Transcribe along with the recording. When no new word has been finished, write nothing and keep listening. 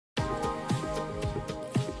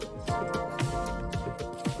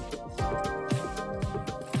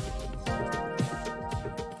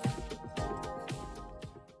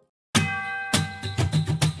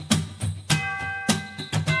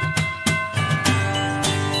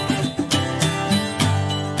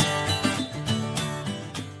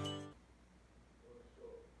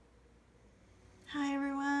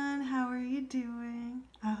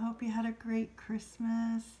celebrate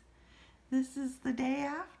Christmas. This is the day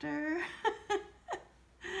after.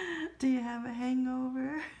 Do you have a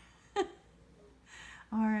hangover?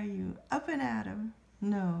 Or are you up and at 'em?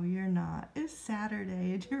 No, you're not. It's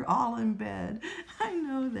Saturday and you're all in bed. I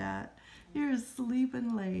know that. You're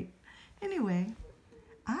sleeping late. Anyway,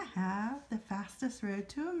 I have the fastest road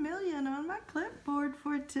to 1,000,000 on my clipboard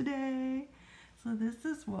for today. So this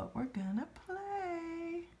is what we're gonna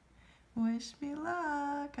play. Wish me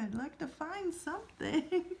luck. I'd like to find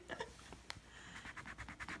something.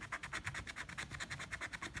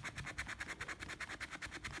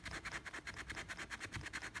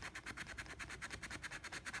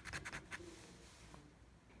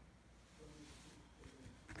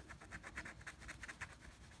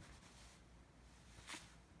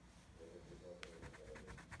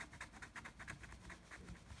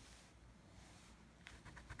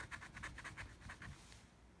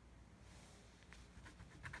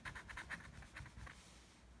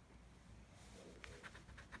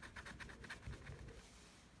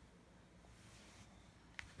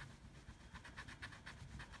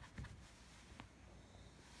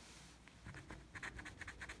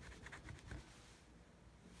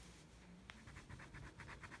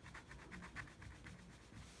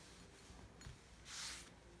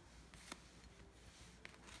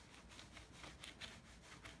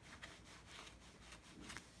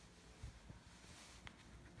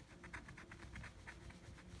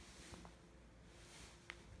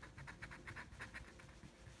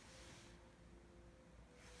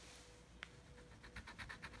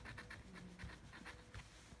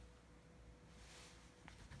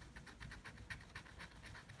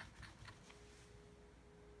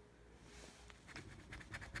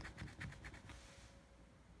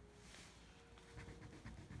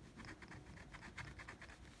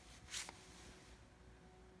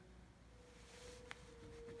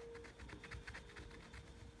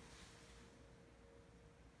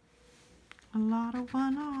 A lot of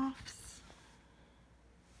one-offs.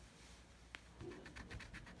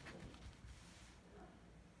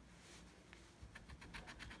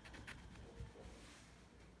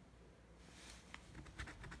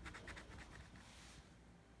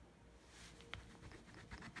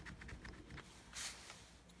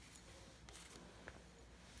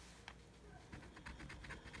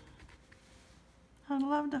 I'd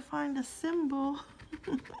love to find a symbol.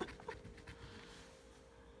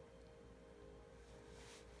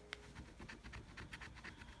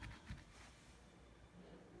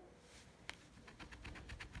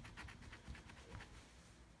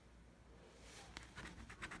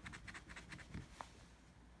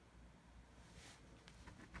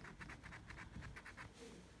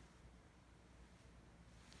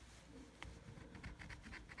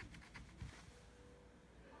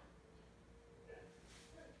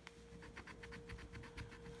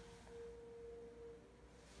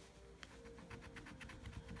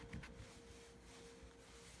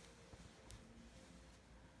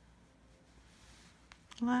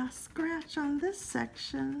 Last scratch on this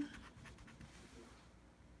section.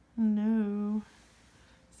 No.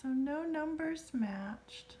 So no numbers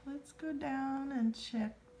matched. Let's go down and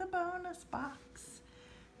check the bonus box.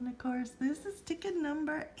 And of course, this is ticket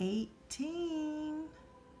number 18.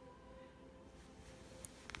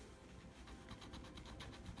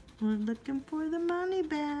 We're looking for the money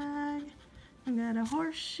bag. I got a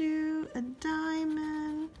horseshoe, a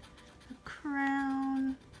diamond, a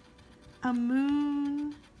crown, a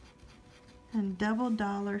moon, and double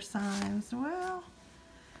dollar signs. Well,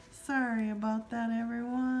 sorry about that,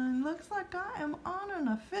 everyone. Looks like I am on an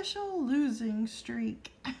official losing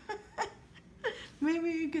streak.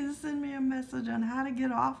 Maybe you can send me a message on how to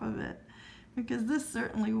get off of it, because this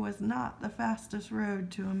certainly was not the fastest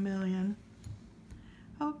road to 1,000,000.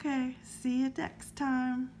 Okay, see you next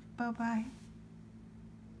time. Bye-bye.